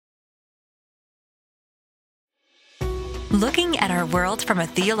Looking at our world from a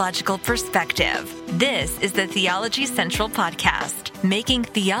theological perspective. This is the Theology Central Podcast, making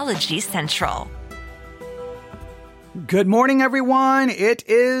theology central. Good morning, everyone. It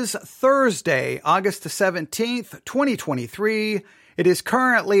is Thursday, August the 17th, 2023. It is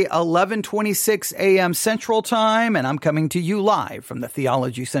currently 11:26 a.m. Central Time, and I'm coming to you live from the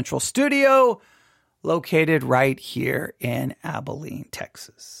Theology Central studio, located right here in Abilene,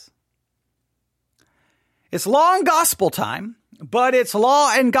 Texas. It's law and gospel time, but it's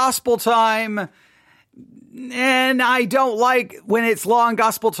law and gospel time, and I don't like when it's law and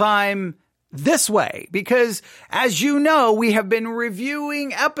gospel time this way, because as you know, we have been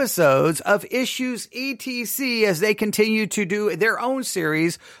reviewing episodes of Issues ETC as they continue to do their own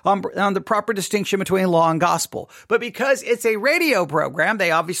series on the proper distinction between law and gospel. But because it's a radio program,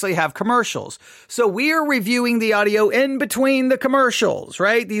 they obviously have commercials. So we are reviewing the audio in between the commercials,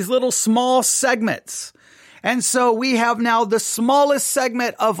 right? These little small segments. And so we have now the smallest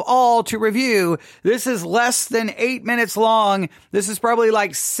segment of all to review. This is less than 8 minutes long. This is probably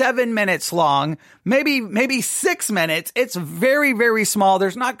like 7 minutes long, maybe 6 minutes. It's very, very small.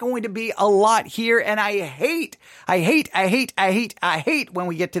 There's not going to be a lot here. And I hate when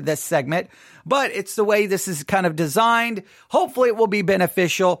we get to this segment, but it's the way this is kind of designed. Hopefully it will be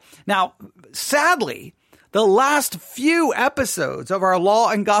beneficial. Now, sadly, the last few episodes of our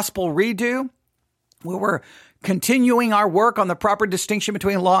Law and Gospel redo, where we're continuing our work on the proper distinction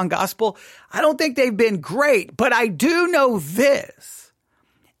between law and gospel, I don't think they've been great, but I do know this.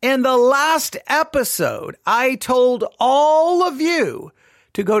 In the last episode, I told all of you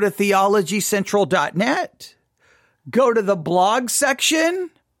to go to theologycentral.net, go to the blog section,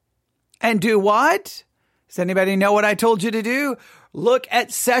 and do what? Does anybody know what I told you to do? Look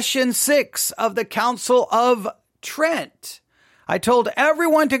at session 6 of the Council of Trent. I told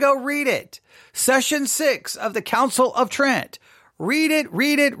everyone to go read it. Session 6 of the Council of Trent. Read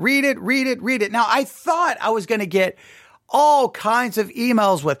it. Now, I thought I was going to get all kinds of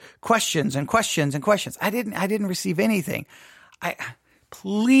emails with questions. I didn't receive anything.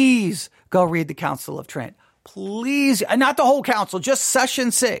 Please go read the Council of Trent. Please, not the whole council, just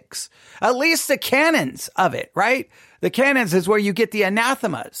session 6. At least the canons of it, right? The canons is where you get the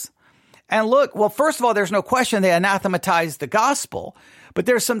anathemas. And look, well, first of all, there's no question they anathematize the gospel. But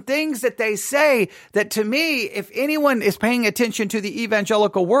there's some things that they say that, to me, if anyone is paying attention to the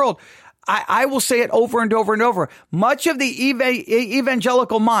evangelical world, I will say it over and over and over. Much of the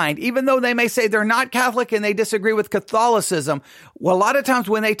evangelical mind, even though they may say they're not Catholic and they disagree with Catholicism, well, a lot of times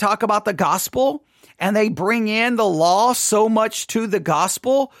when they talk about the gospel and they bring in the law so much to the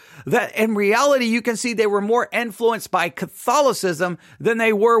gospel that in reality, you can see they were more influenced by Catholicism than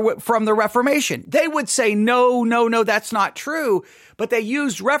they were from the Reformation. They would say, no, that's not true. But they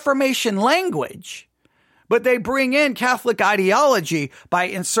used Reformation language. But they bring in Catholic ideology by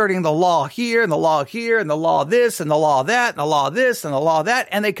inserting the law here and the law here and the law this and the law that and the law this and the law that.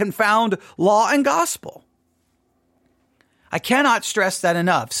 And they confound law and gospel. I cannot stress that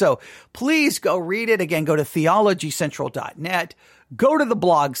enough. So please go read it. Again, go to theologycentral.net. Go to the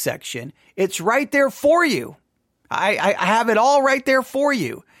blog section. It's right there for you. I have it all right there for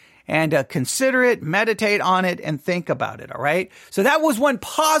you. And consider it, meditate on it, and think about it, all right? So that was one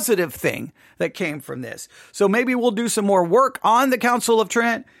positive thing that came from this. So maybe we'll do some more work on the Council of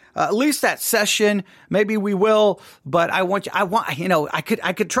Trent. At least that session, maybe we will, but I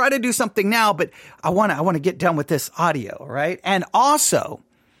could try to do something now, but I want to get done with this audio, all right? And also,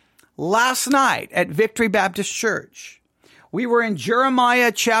 last night at Victory Baptist Church, we were in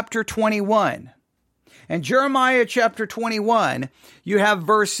Jeremiah chapter 21. And Jeremiah chapter 21, you have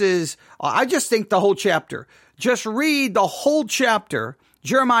verses, I just think the whole chapter. Just read the whole chapter,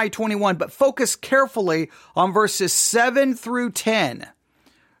 Jeremiah 21, but focus carefully on verses 7 through 10.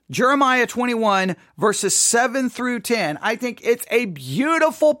 Jeremiah 21, verses 7 through 10. I think it's a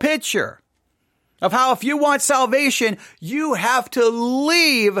beautiful picture of how if you want salvation, you have to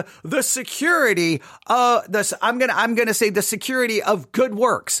leave the security of this. I'm going to say the security of good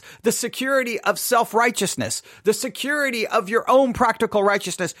works, the security of self-righteousness, the security of your own practical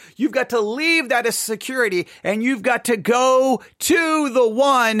righteousness. You've got to leave that as security, and you've got to go to the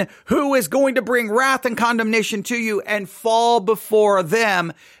one who is going to bring wrath and condemnation to you and fall before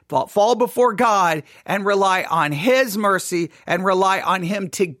them. Fall before God and rely on his mercy and rely on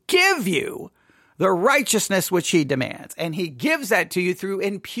him to give you the righteousness which he demands. And he gives that to you through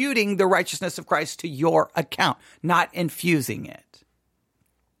imputing the righteousness of Christ to your account, not infusing it.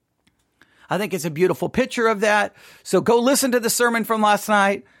 I think it's a beautiful picture of that. So go listen to the sermon from last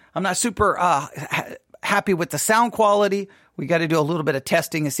night. I'm not super happy with the sound quality. We got to do a little bit of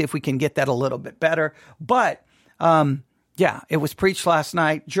testing and see if we can get that a little bit better. But Yeah, it was preached last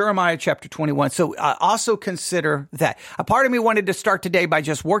night, Jeremiah chapter 21. So also consider that. A part of me wanted to start today by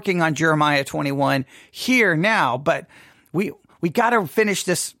just working on Jeremiah 21 here now, but we got to finish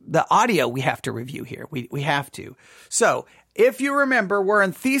the audio we have to review here. We have to. So if you remember, we're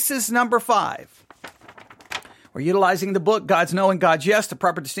in thesis number 5. We're utilizing the book, God's No and God's Yes, The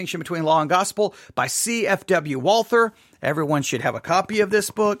Proper Distinction Between Law and Gospel by C.F.W. Walther. Everyone should have a copy of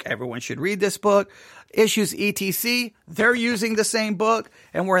this book. Everyone should read this book. Issues ETC, they're using the same book,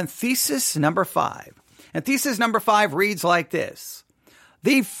 and we're in thesis number 5. And thesis number 5 reads like this.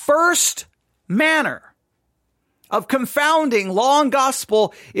 The first manner of confounding law and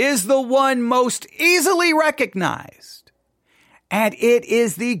gospel is the one most easily recognized, and it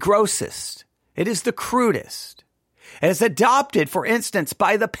is the grossest. It is the crudest. It is adopted, for instance,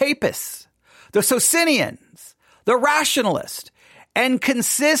 by the papists, the Socinians, the rationalists, and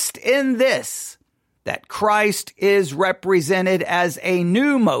consists in this, that Christ is represented as a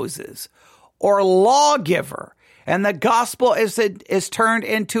new Moses or lawgiver, and the gospel is turned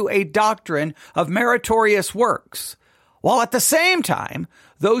into a doctrine of meritorious works, while at the same time,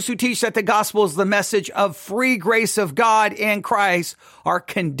 those who teach that the gospel is the message of free grace of God in Christ are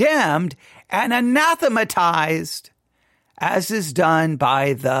condemned and anathematized, as is done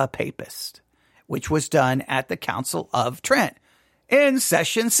by the papist, which was done at the Council of Trent in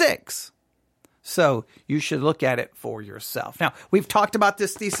session 6. So you should look at it for yourself. Now, we've talked about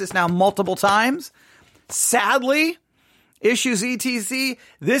this thesis now multiple times. Sadly, Issues ETC,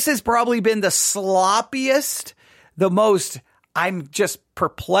 this has probably been the sloppiest, the most, I'm just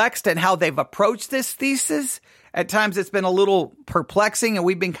perplexed at how they've approached this thesis. At times it's been a little perplexing and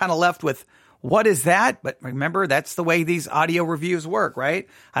we've been kind of left with, what is that? But remember, that's the way these audio reviews work, right?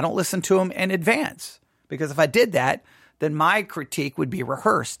 I don't listen to them in advance because if I did that, then my critique would be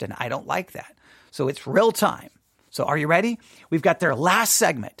rehearsed and I don't like that. So it's real time. So are you ready? We've got their last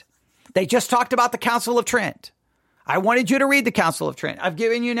segment. They just talked about the Council of Trent. I wanted you to read the Council of Trent. I've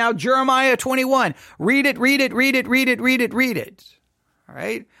given you now Jeremiah 21. Read it, read it, read it, read it, read it, read it. All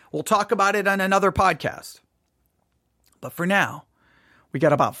right? We'll talk about it on another podcast. But for now, we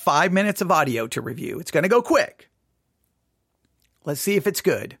got about 5 minutes of audio to review. It's going to go quick. Let's see if it's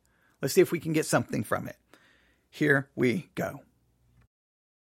good. Let's see if we can get something from it. Here we go.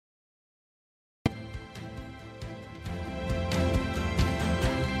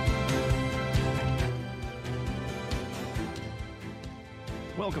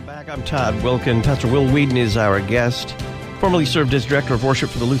 Welcome back. I'm Todd Wilkin. Pastor Will Whedon is our guest. Formerly served as director of worship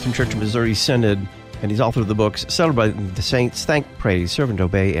for the Lutheran Church of Missouri Synod, and he's author of the books Celebrate the Saints, Thank, Praise, Serve, and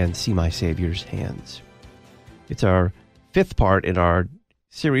Obey, and See My Savior's Hands. It's our 5th part in our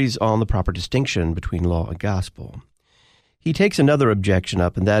series on the proper distinction between law and gospel. He takes another objection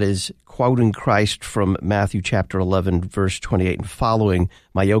up, and that is quoting Christ from Matthew chapter 11, verse 28 and following,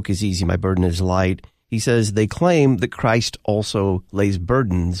 "My yoke is easy, my burden is light." He says they claim that Christ also lays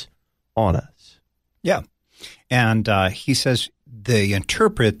burdens on us. Yeah. And he says they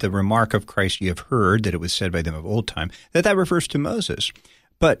interpret the remark of Christ, "You have heard that it was said by them of old time," that refers to Moses.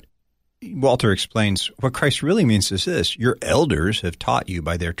 But Walter explains what Christ really means is this: your elders have taught you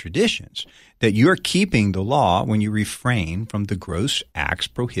by their traditions that you're keeping the law when you refrain from the gross acts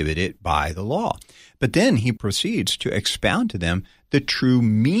prohibited by the law. But then he proceeds to expound to them the true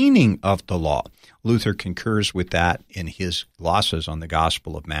meaning of the law. Luther concurs with that in his glosses on the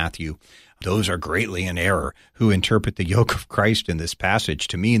Gospel of Matthew. Those are greatly in error who interpret the yoke of Christ in this passage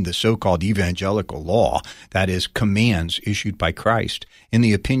to mean the so-called evangelical law, that is, commands issued by Christ. In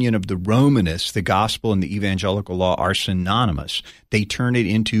the opinion of the Romanists, the gospel and the evangelical law are synonymous. They turn it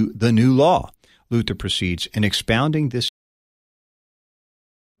into the new law. Luther proceeds in expounding this.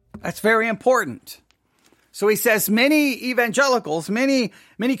 That's very important. So he says many evangelicals, many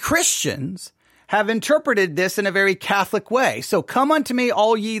Christians have interpreted this in a very Catholic way. So come unto me,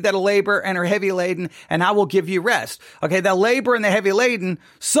 all ye that labor and are heavy laden, and I will give you rest. Okay, the labor and the heavy laden,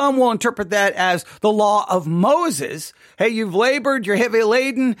 some will interpret that as the law of Moses. Hey, you've labored, you're heavy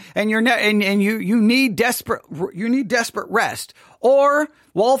laden, and you need desperate rest. Or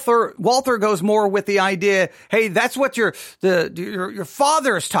Walther goes more with the idea, hey, that's what your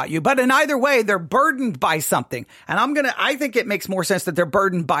father has taught you. But in either way, they're burdened by something. And I think it makes more sense that they're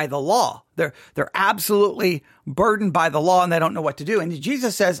burdened by the law. They're absolutely burdened by the law and they don't know what to do. And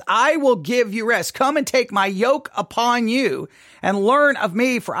Jesus says, I will give you rest. Come and take my yoke upon you and learn of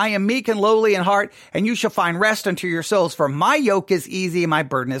me, for I am meek and lowly in heart, and you shall find rest unto your souls. For my yoke is easy and my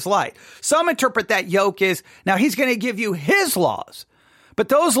burden is light. Some interpret that yoke is, now he's going to give you his laws. But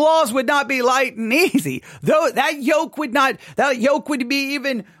those laws would not be light and easy. Though that yoke would be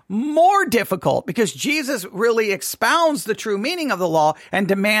even more difficult, because Jesus really expounds the true meaning of the law and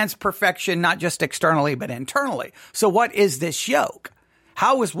demands perfection, not just externally, but internally. So what is this yoke?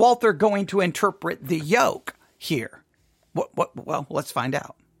 How is Walther going to interpret the yoke here? Well, let's find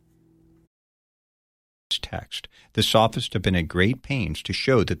out. Text. The sophists have been at great pains to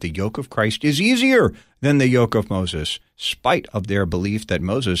show that the yoke of Christ is easier than the yoke of Moses, spite of their belief that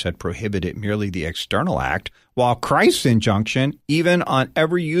Moses had prohibited merely the external act, while Christ's injunction, even on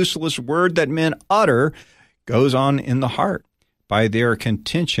every useless word that men utter, goes on in the heart. By their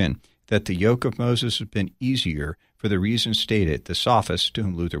contention that the yoke of Moses has been easier for the reason stated, the sophists, to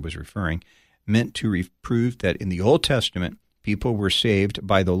whom Luther was referring, meant to prove that in the Old Testament, people were saved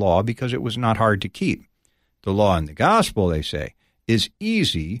by the law because it was not hard to keep. The law in the gospel, they say, is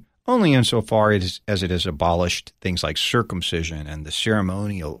easy only insofar as it has abolished things like circumcision and the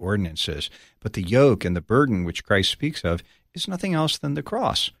ceremonial ordinances. But the yoke and the burden which Christ speaks of is nothing else than the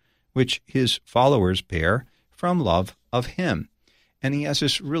cross, which his followers bear from love of him. And he has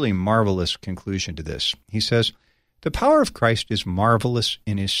this really marvelous conclusion to this. He says, the power of Christ is marvelous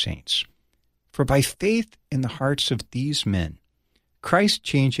in his saints. For by faith in the hearts of these men, Christ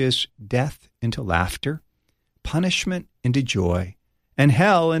changes death into laughter, punishment into joy, and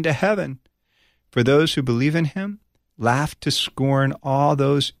hell into heaven. For those who believe in him, laugh to scorn all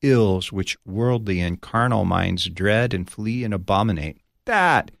those ills which worldly and carnal minds dread and flee and abominate.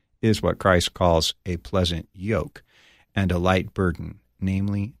 That is what Christ calls a pleasant yoke and a light burden,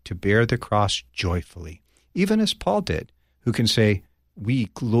 namely, to bear the cross joyfully, even as Paul did, who can say, we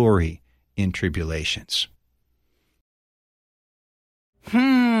glory in tribulations.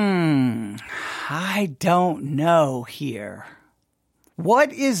 I don't know here.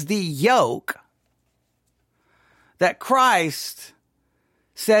 What is the yoke that Christ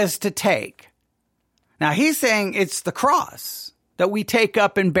says to take? Now, he's saying it's the cross, that we take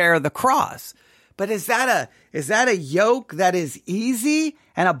up and bear the cross. But is that a yoke that is easy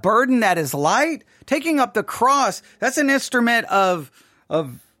and a burden that is light? Taking up the cross, that's an instrument of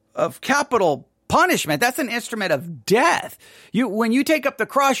capital punishment. That's an instrument of death. When you take up the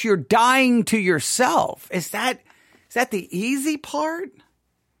cross, you're dying to yourself. Is that the easy part?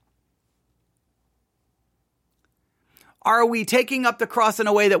 Are we taking up the cross in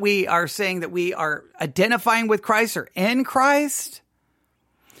a way that we are saying that we are identifying with Christ or in Christ?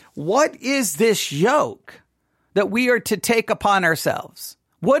 What is this yoke that we are to take upon ourselves?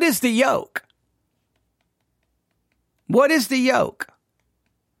 What is the yoke? What is the yoke?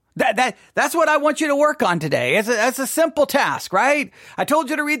 That's what I want you to work on today. It's a simple task, right? I told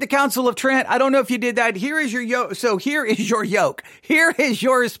you to read the Council of Trent. I don't know if you did that. Here is your yoke. So here is your yoke. Here is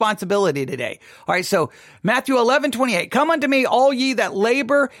your responsibility today. All right. So Matthew 11:28, come unto me, all ye that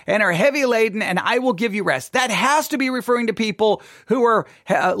labor and are heavy laden, and I will give you rest. That has to be referring to people who are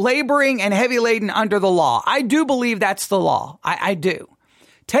laboring and heavy laden under the law. I do believe that's the law. I do.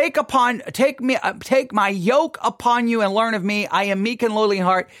 Take my yoke upon you and learn of me. I am meek and lowly in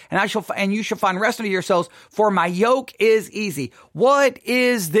heart, and you shall find rest unto yourselves, for my yoke is easy. What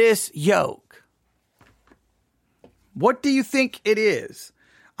is this yoke? What do you think it is?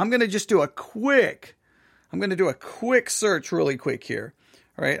 I'm going to just do a quick search really quick here.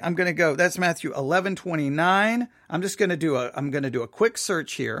 All right. I'm going to go, that's Matthew 11:29. I'm going to do a quick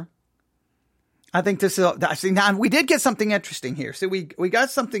search here. I think this is, now we did get something interesting here. So we got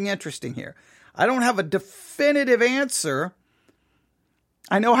something interesting here. I don't have a definitive answer.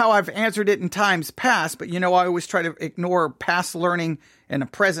 I know how I've answered it in times past, but I always try to ignore past learning in a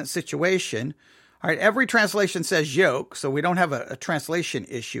present situation. All right. Every translation says yoke, so we don't have a translation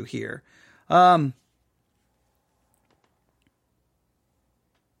issue here.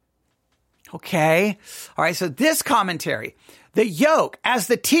 Okay. All right. So this commentary, the yoke, as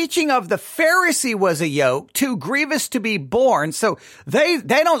the teaching of the Pharisee was a yoke, too grievous to be borne. So they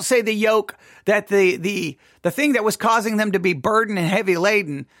don't say the yoke that the thing that was causing them to be burdened and heavy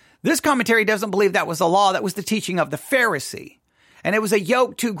laden. This commentary doesn't believe that was the law. That was the teaching of the Pharisee. And it was a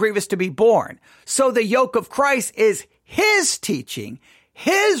yoke too grievous to be borne. So the yoke of Christ is his teaching,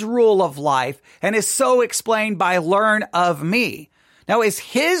 his rule of life, and is so explained by learn of me. Now, is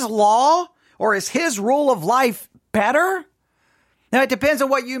his law or is his rule of life better? Now, it depends on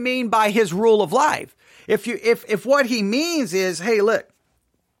what you mean by his rule of life. If what he means is, hey, look,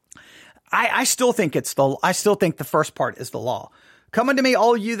 I still think the first part is the law. Come unto me,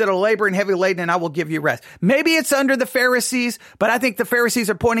 all you that are laboring heavy laden, and I will give you rest. Maybe it's under the Pharisees, but I think the Pharisees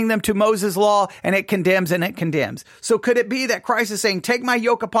are pointing them to Moses' law, and it condemns and it condemns. So could it be that Christ is saying, take my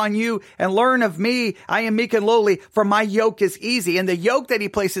yoke upon you and learn of me. I am meek and lowly, for my yoke is easy. And the yoke that he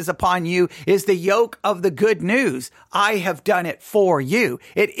places upon you is the yoke of the good news. I have done it for you.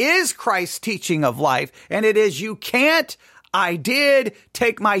 It is Christ's teaching of life, and it is you can't, I did.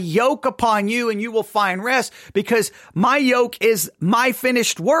 Take my yoke upon you and you will find rest, because my yoke is my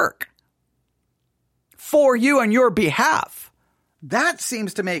finished work for you on your behalf. That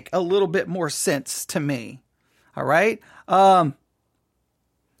seems to make a little bit more sense to me. All right.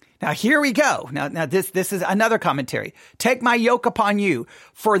 Now here we go. Now this is another commentary. Take my yoke upon you,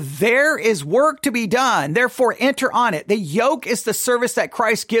 for there is work to be done. Therefore enter on it. The yoke is the service that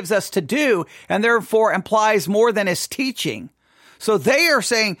Christ gives us to do, and therefore implies more than his teaching. So they are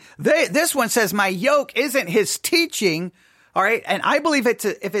saying, this one says my yoke isn't his teaching. All right. And I believe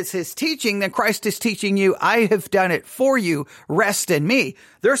if it's his teaching, then Christ is teaching you, I have done it for you. Rest in me.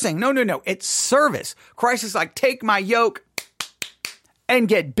 They're saying, no. It's service. Christ is like, take my yoke and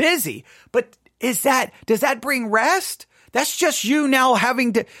get busy. But does that bring rest? That's just you now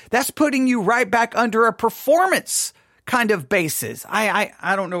that's putting you right back under a performance kind of basis. I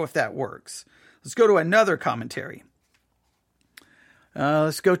don't know if that works. Let's go to another commentary.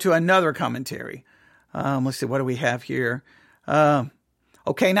 Let's see. What do we have here?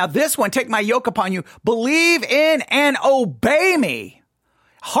 Okay. Now this one, take my yoke upon you, believe in and obey me.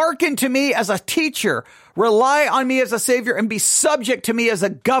 Hearken to me as a teacher, rely on me as a savior, and be subject to me as a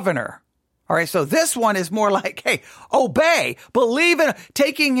governor. All right. So this one is more like, hey, obey, believe in.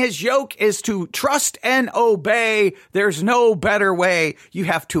 Taking his yoke is to trust and obey. There's no better way. You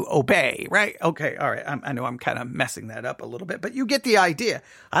have to obey, right? Okay. All right. I know I'm kind of messing that up a little bit, but you get the idea.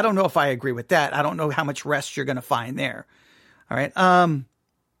 I don't know if I agree with that. I don't know how much rest you're going to find there. All right.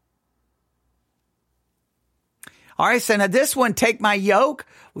 All right, so now this one, take my yoke.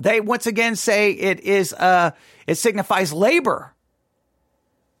 They once again say it signifies labor.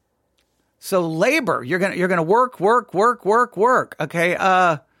 So labor, you're gonna work. Okay,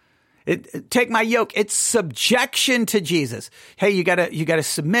 take my yoke. It's subjection to Jesus. Hey, you gotta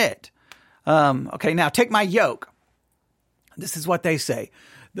submit. Okay, now take my yoke. This is what they say.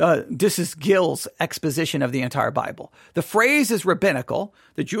 This is Gill's exposition of the entire Bible. The phrase is rabbinical.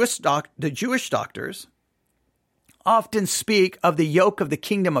 The Jewish doctors often speak of the yoke of the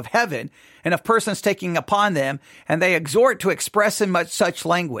kingdom of heaven and of persons taking upon them, and they exhort to express in much such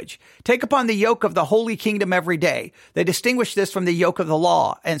language. Take upon the yoke of the holy kingdom every day. They distinguish this from the yoke of the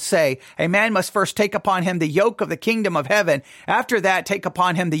law and say, a man must first take upon him the yoke of the kingdom of heaven. After that, take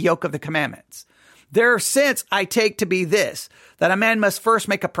upon him the yoke of the commandments. Their sense I take to be this, that a man must first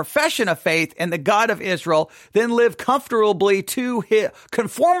make a profession of faith in the God of Israel, then live conformably to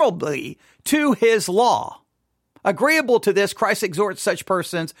his law. Agreeable to this, Christ exhorts such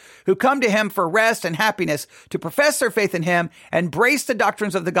persons who come to him for rest and happiness to profess their faith in him, embrace the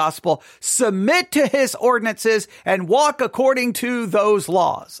doctrines of the gospel, submit to his ordinances, and walk according to those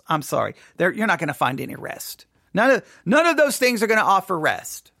laws. I'm sorry, you're not going to find any rest. None of those things are going to offer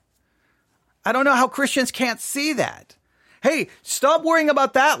rest. I don't know how Christians can't see that. Hey, stop worrying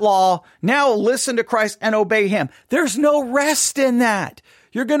about that law. Now listen to Christ and obey him. There's no rest in that.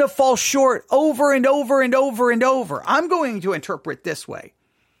 You're going to fall short over and over and over and over. I'm going to interpret this way.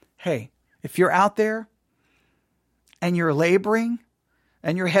 Hey, if you're out there and you're laboring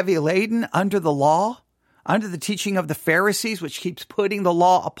and you're heavy laden under the law, under the teaching of the Pharisees, which keeps putting the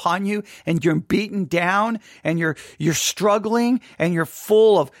law upon you, and you're beaten down and you're struggling and you're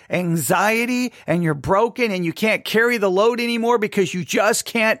full of anxiety and you're broken and you can't carry the load anymore because you just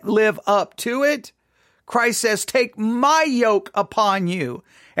can't live up to it. Christ says, take my yoke upon you.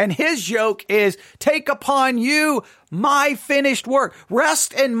 And his yoke is take upon you my finished work.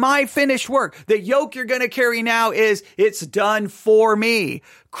 Rest in my finished work. The yoke you're going to carry now is it's done for me.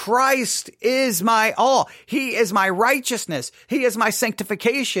 Christ is my all. He is my righteousness. He is my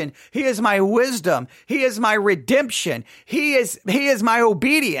sanctification. He is my wisdom. He is my redemption. He is my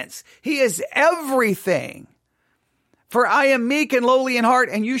obedience. He is everything. For I am meek and lowly in heart,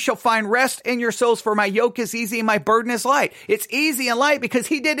 and you shall find rest in your souls, for my yoke is easy and my burden is light. It's easy and light because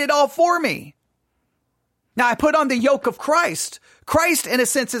he did it all for me. Now I put on the yoke of Christ. Christ, in a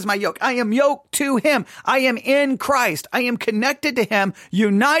sense, is my yoke. I am yoked to him. I am in Christ. I am connected to him,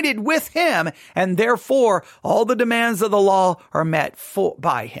 united with him, and therefore all the demands of the law are met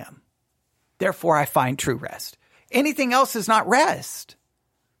by him. Therefore I find true rest. Anything else is not rest.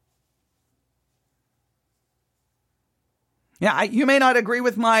 Yeah, you may not agree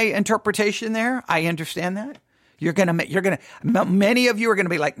with my interpretation there. I understand that. Many of you are going to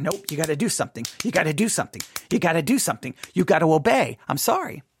be like, nope, you got to do something. You got to do something. You got to do something. You got to obey. I'm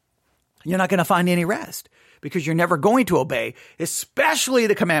sorry. You're not going to find any rest because you're never going to obey, especially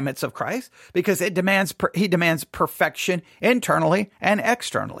the commandments of Christ, because he demands perfection internally and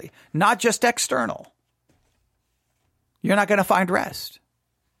externally, not just external. You're not going to find rest.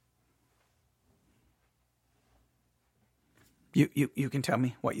 You can tell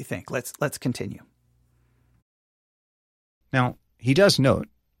me what you think. Let's continue. Now, he does note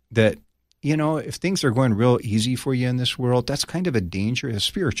that, if things are going real easy for you in this world, that's kind of a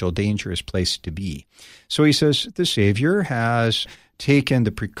spiritual dangerous place to be. So he says the Savior has taken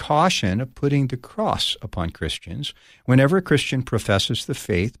the precaution of putting the cross upon Christians. Whenever a Christian professes the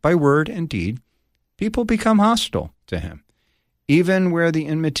faith by word and deed, people become hostile to him. Even where the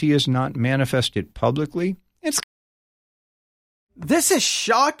enmity is not manifested publicly, This is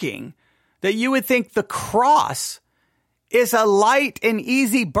shocking that you would think the cross is a light and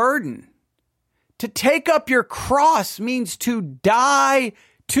easy burden. To take up your cross means to die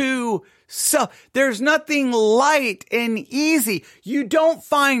to self. There's nothing light and easy. You don't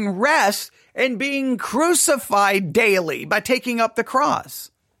find rest in being crucified daily by taking up the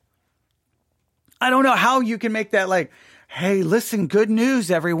cross. I don't know how you can make that like, hey, listen, good news,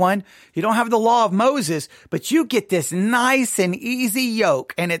 everyone. You don't have the law of Moses, but you get this nice and easy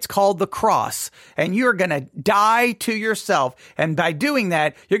yoke, and it's called the cross. And you're going to die to yourself. And by doing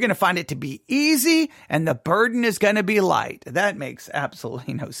that, you're going to find it to be easy, and the burden is going to be light. That makes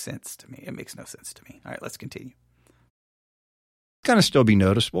absolutely no sense to me. It makes no sense to me. All right, let's continue. It's going to still be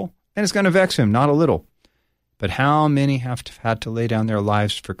noticeable, and it's going to vex him, not a little. But how many have had to lay down their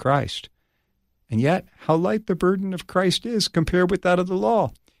lives for Christ? And yet, how light the burden of Christ is compared with that of the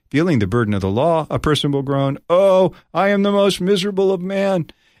law. Feeling the burden of the law, a person will groan, "Oh, I am the most miserable of man."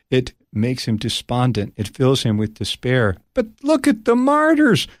 It makes him despondent. It fills him with despair. But look at the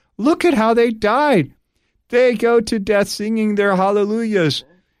martyrs. Look at how they died. They go to death singing their hallelujahs.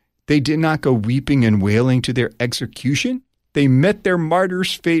 They did not go weeping and wailing to their execution. They met their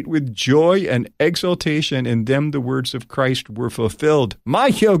martyr's fate with joy and exultation. In them the words of Christ were fulfilled. My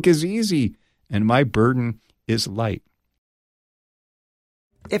yoke is easy, and my burden is light.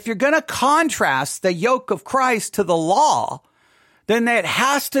 If you're going to contrast the yoke of Christ to the law, then it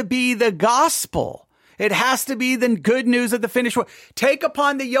has to be the gospel. It has to be the good news of the finished work. Take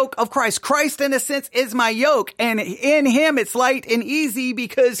upon the yoke of Christ. Christ, in a sense, is my yoke, and in him it's light and easy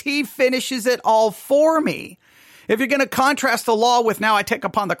because he finishes it all for me. If you're going to contrast the law with now I take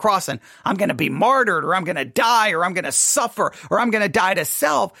upon the cross and I'm going to be martyred, or I'm going to die, or I'm going to suffer, or I'm going to die to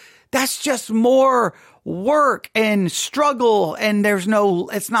self, that's just more work and struggle, and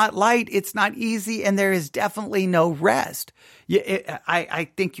it's not light, it's not easy, and there is definitely no rest. I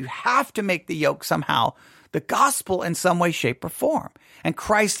think you have to make the yoke somehow the gospel in some way, shape, or form. And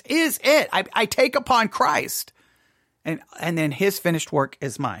Christ is it. I take upon Christ, and then his finished work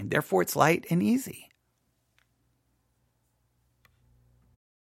is mine. Therefore, it's light and easy.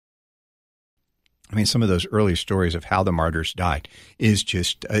 I mean, some of those early stories of how the martyrs died is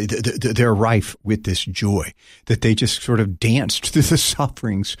just, they're rife with this joy that they just sort of danced through the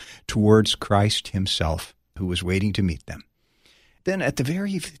sufferings towards Christ himself, who was waiting to meet them. Then at the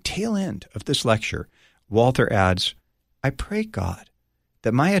very tail end of this lecture, Walther adds, I pray God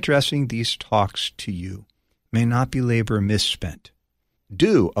that my addressing these talks to you may not be labor misspent.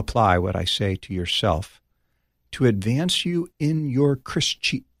 Do apply what I say to yourself. To advance you in your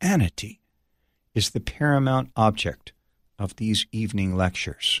Christianity is the paramount object of these evening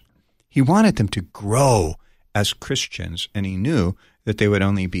lectures. He wanted them to grow as Christians, and he knew that they would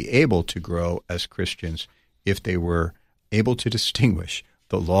only be able to grow as Christians if they were able to distinguish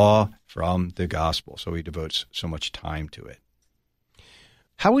the law from the gospel. So he devotes so much time to it.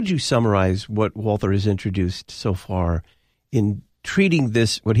 How would you summarize what Walther has introduced so far in treating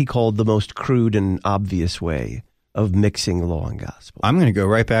this, what he called the most crude and obvious way of mixing law and gospel? I'm going to go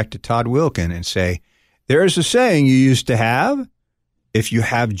right back to Todd Wilkin and say, there's a saying you used to have, if you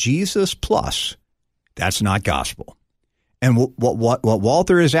have Jesus plus, that's not gospel. And what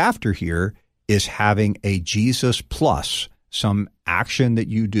Walther is after here is having a Jesus plus, some action that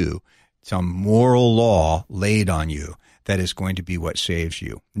you do, some moral law laid on you that is going to be what saves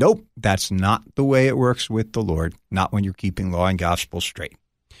you. Nope, that's not the way it works with the Lord, not when you're keeping law and gospel straight.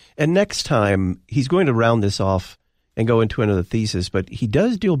 And next time, he's going to round this off and go into another thesis, but he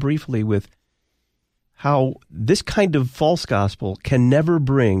does deal briefly with how this kind of false gospel can never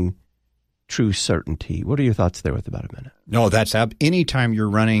bring true certainty. What are your thoughts there with about a minute? No, that's anytime you're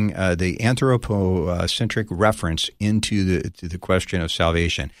running the anthropocentric reference into the question of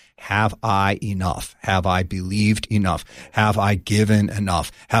salvation. Have I enough? Have I believed enough? Have I given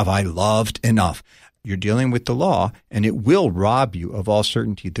enough? Have I loved enough? You're dealing with the law, and it will rob you of all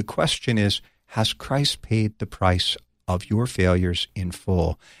certainty. The question is, has Christ paid the price of your failures in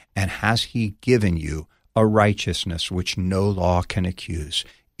full? And has he given you a righteousness which no law can accuse?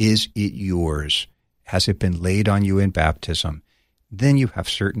 Is it yours? Has it been laid on you in baptism? Then you have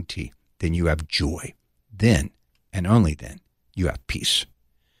certainty. Then you have joy. Then, and only then, you have peace.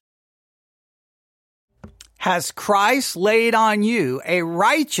 Has Christ laid on you a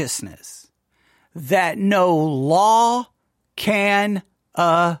righteousness that no law can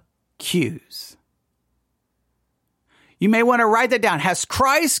accuse? You may want to write that down. Has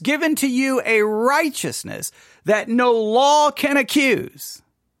Christ given to you a righteousness that no law can accuse?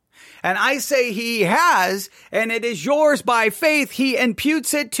 And I say he has, and it is yours by faith. He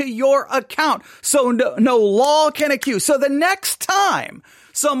imputes it to your account. So no law can accuse. So the next time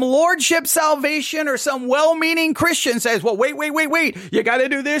some lordship salvation or some well-meaning Christian says, well, wait. You got to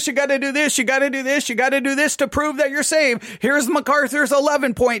do this. You got to do this. You got to do this. You got to do this to prove that you're saved. Here's MacArthur's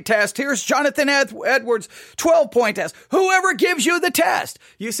 11-point test. Here's Jonathan Edwards' 12-point test. Whoever gives you the test,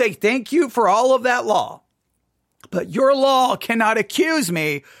 you say, thank you for all of that law. But your law cannot accuse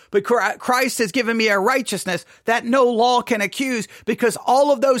me, but Christ has given me a righteousness that no law can accuse, because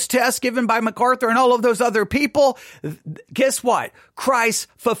all of those tests given by MacArthur and all of those other people, guess what? Christ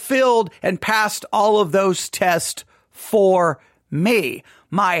fulfilled and passed all of those tests for me.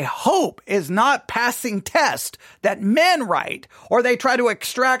 My hope is not passing tests that men write or they try to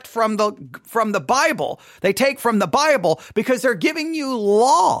extract from the Bible. They take from the Bible because they're giving you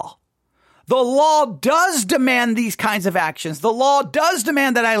law. The law does demand these kinds of actions. The law does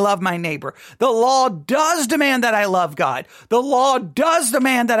demand that I love my neighbor. The law does demand that I love God. The law does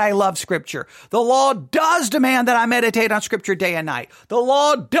demand that I love Scripture. The law does demand that I meditate on Scripture day and night. The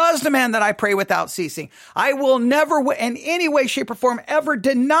law does demand that I pray without ceasing. I will never in any way, shape, or form ever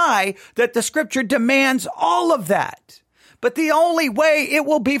deny that the Scripture demands all of that. But the only way it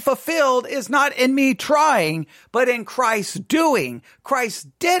will be fulfilled is not in me trying, but in Christ doing. Christ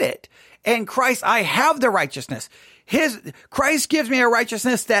did it. And Christ, I have the righteousness. Christ gives me a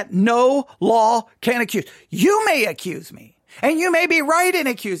righteousness that no law can accuse. You may accuse me, and you may be right in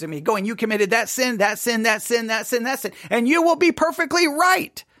accusing me, going, you committed that sin, that sin, that sin, that sin, that sin. And you will be perfectly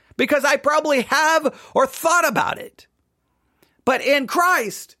right, because I probably have or thought about it. But in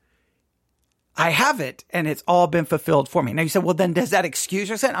Christ, I have it, and it's all been fulfilled for me. Now you say, well, then does that excuse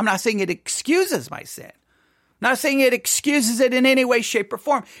your sin? I'm not saying it excuses my sin. Not saying it excuses it in any way, shape, or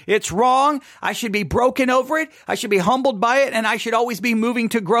form. It's wrong. I should be broken over it. I should be humbled by it. And I should always be moving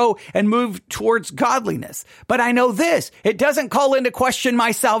to grow and move towards godliness. But I know this, it doesn't call into question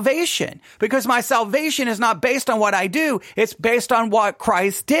my salvation, because my salvation is not based on what I do. It's based on what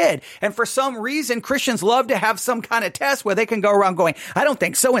Christ did. And for some reason, Christians love to have some kind of test where they can go around going, I don't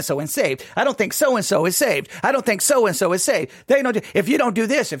think so-and-so is saved. I don't think so-and-so is saved. I don't think so-and-so is saved. If you don't do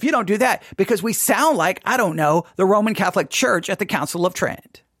this, if you don't do that, because we sound like, I don't know, the Roman Catholic Church at the Council of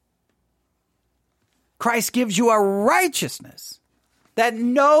Trent. Christ gives you a righteousness that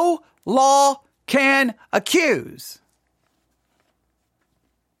no law can accuse.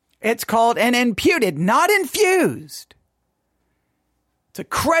 It's called an imputed, not infused. It's a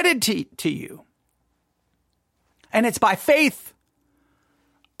credit to you. And it's by faith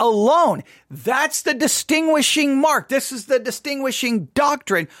alone. That's the distinguishing mark. This is the distinguishing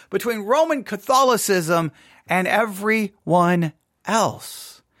doctrine between Roman Catholicism and everyone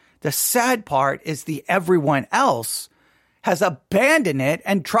else. The sad part is the everyone else has abandoned it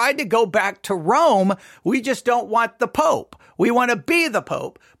and tried to go back to Rome. We just don't want the Pope. We want to be the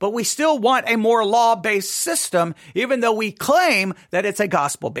Pope, but we still want a more law-based system, even though we claim that it's a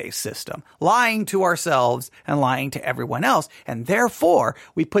gospel-based system, lying to ourselves and lying to everyone else. And therefore,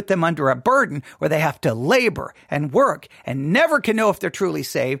 we put them under a burden where they have to labor and work and never can know if they're truly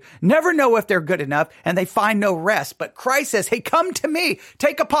saved, never know if they're good enough, and they find no rest. But Christ says, hey, come to me,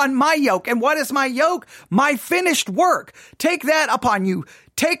 take upon my yoke. And what is my yoke? My finished work. Take that upon you.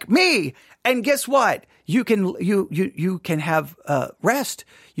 Take me. And guess what? You can have rest.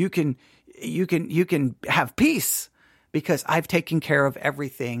 You can have peace, because I've taken care of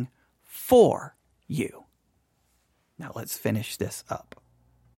everything for you. Now let's finish this up.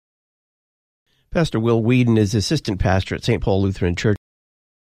 Pastor Will Weedon is assistant pastor at St. Paul Lutheran Church.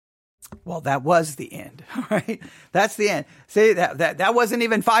 Well, that was the end, right? That's the end. See, that wasn't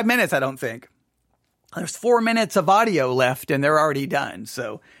even 5 minutes, I don't think. There's 4 minutes of audio left and they're already done.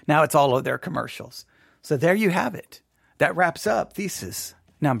 So now it's all of their commercials. So there you have it. That wraps up thesis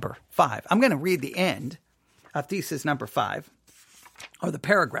number 5. I'm going to read the end of thesis number 5, or the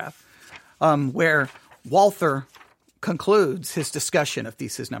paragraph, where Walther concludes his discussion of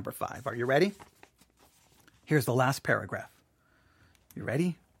thesis number 5. Are you ready? Here's the last paragraph. You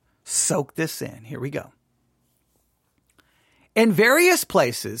ready? Soak this in. Here we go. In various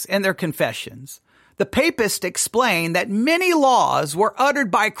places in their confessions, the papists explain that many laws were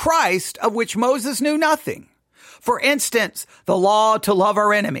uttered by Christ of which Moses knew nothing. For instance, the law to love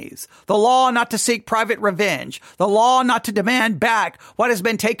our enemies, the law not to seek private revenge, the law not to demand back what has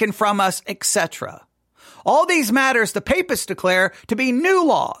been taken from us, etc. All these matters the papists declare to be new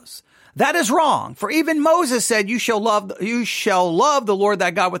laws. That is wrong, for even Moses said, you shall love the Lord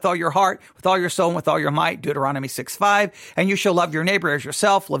thy God with all your heart, with all your soul, and with all your might, Deuteronomy 6:5, and you shall love your neighbor as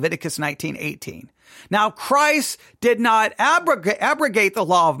yourself, Leviticus 19:18. Now, Christ did not abrogate the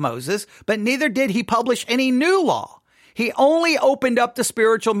law of Moses, but neither did he publish any new law. He only opened up the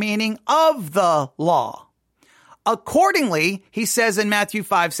spiritual meaning of the law. Accordingly, he says in Matthew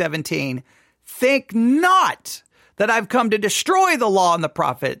 5:17, think not that I've come to destroy the law and the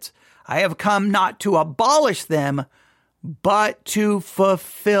prophets. I have come not to abolish them, but to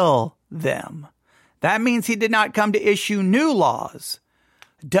fulfill them. That means he did not come to issue new laws,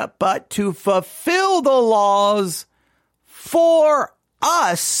 but to fulfill the laws for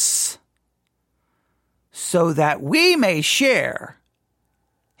us so that we may share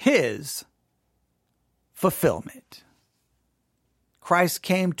his fulfillment. Christ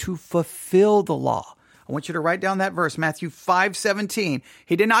came to fulfill the law. I want you to write down that verse, Matthew 5:17.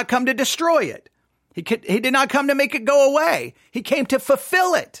 He did not come to destroy it. He did not come to make it go away. He came to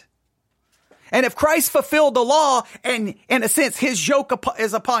fulfill it. And if Christ fulfilled the law, and in a sense, his yoke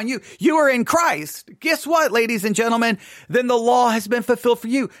is upon you, you are in Christ. Guess what, ladies and gentlemen? Then the law has been fulfilled for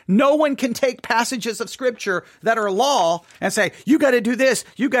you. No one can take passages of scripture that are law and say, you got to do this,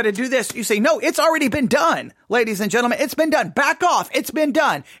 you got to do this. You say, no, it's already been done, ladies and gentlemen. It's been done. Back off. It's been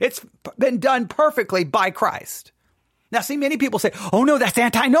done. It's been done perfectly by Christ. Now, see, many people say, oh no, that's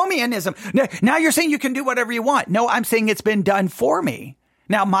antinomianism. Now you're saying you can do whatever you want. No, I'm saying it's been done for me.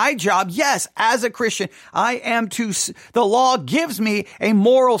 Now, my job, yes, as a Christian, the law gives me a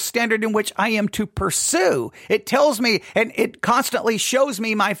moral standard in which I am to pursue. It tells me, and it constantly shows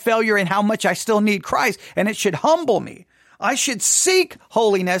me my failure and how much I still need Christ, and it should humble me. I should seek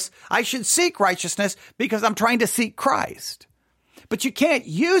holiness. I should seek righteousness because I'm trying to seek Christ. But you can't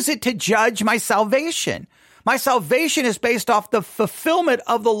use it to judge my salvation. My salvation is based off the fulfillment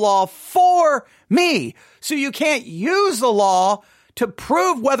of the law for me. So you can't use the law to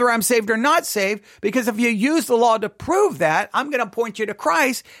prove whether I'm saved or not saved, because if you use the law to prove that, I'm going to point you to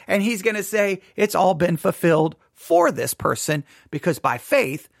Christ, and he's going to say, it's all been fulfilled for this person, because by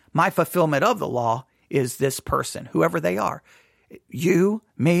faith, my fulfillment of the law is this person, whoever they are. You,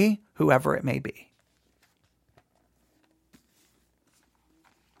 me, whoever it may be.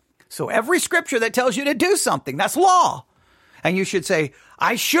 So every scripture that tells you to do something, that's law. And you should say,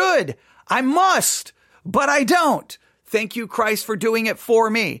 I should, I must, but I don't. Thank you, Christ, for doing it for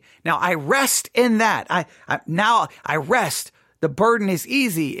me. Now I rest in that. Now I rest. The burden is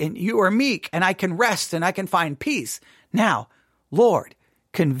easy and you are meek, and I can rest and I can find peace. Now, Lord,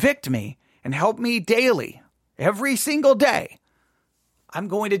 convict me and help me daily, every single day. I'm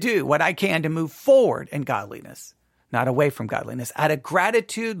going to do what I can to move forward in godliness, not away from godliness, out of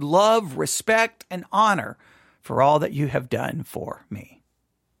gratitude, love, respect, and honor for all that you have done for me.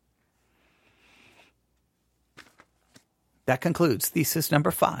 That concludes thesis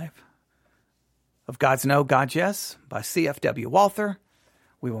number 5 of God's No, God's Yes by C.F.W. Walther.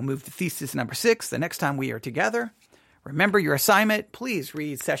 We will move to thesis number 6 the next time we are together. Remember your assignment. Please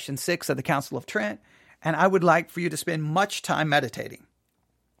read session 6 of the Council of Trent. And I would like for you to spend much time meditating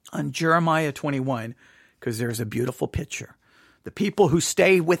on Jeremiah 21, because there's a beautiful picture. The people who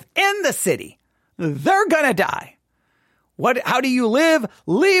stay within the city, they're going to die. How do you live?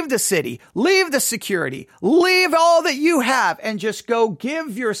 Leave the city, leave the security, leave all that you have, and just go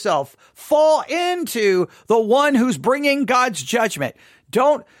give yourself, fall into the one who's bringing God's judgment.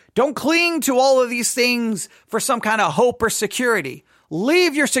 Don't cling to all of these things for some kind of hope or security.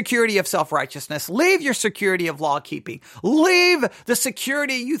 Leave your security of self-righteousness. Leave your security of law-keeping. Leave the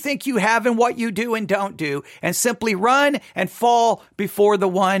security you think you have in what you do and don't do, and simply run and fall before the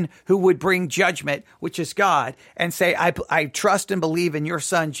one who would bring judgment, which is God, and say, I trust and believe in your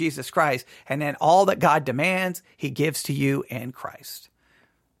Son, Jesus Christ. And then all that God demands, he gives to you in Christ.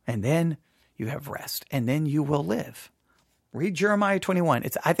 And then you have rest, and then you will live. Read Jeremiah 21.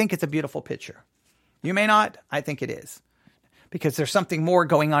 I think it's a beautiful picture. You may not. I think it is. Because there's something more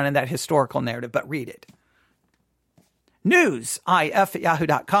going on in that historical narrative, but read it.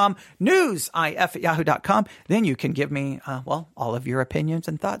 newsif@yahoo.com, newsif@yahoo.com. Then you can give me, all of your opinions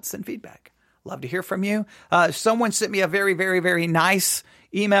and thoughts and feedback. Love to hear from you. Someone sent me a very, very, very nice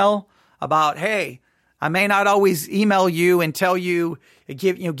email about, hey, I may not always email you and tell you,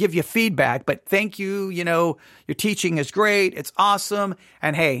 give you feedback, but thank you. Your teaching is great. It's awesome.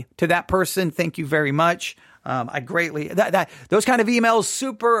 And hey, to that person, thank you very much. I greatly, those kind of emails,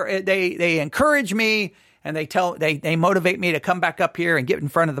 super, they encourage me and they motivate me to come back up here and get in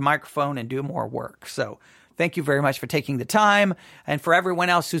front of the microphone and do more work. So thank you very much for taking the time. And for everyone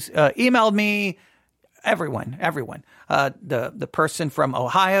else who's emailed me, everyone, the person from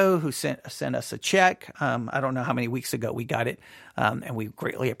Ohio who sent us a check. I don't know how many weeks ago we got it. And we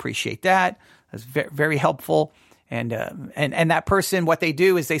greatly appreciate that. It's very, very helpful. And that person, what they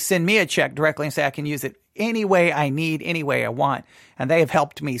do is they send me a check directly and say, I can use it any way I need, any way I want. And they have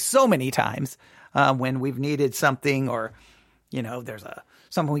helped me so many times when we've needed something, or, there's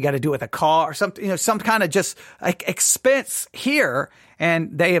something we got to do with a car or something, some kind of just like expense here.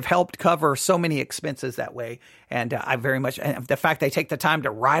 And they have helped cover so many expenses that way. And I very much, and the fact they take the time to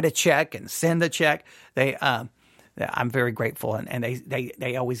write a check and send the check, I'm very grateful, and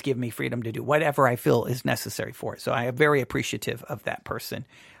they always give me freedom to do whatever I feel is necessary for it. So I am very appreciative of that person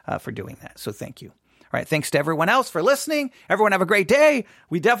for doing that. So thank you. All right. Thanks to everyone else for listening. Everyone have a great day.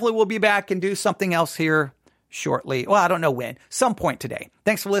 We definitely will be back and do something else here shortly. Well, I don't know when. Some point today.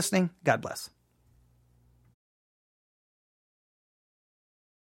 Thanks for listening. God bless.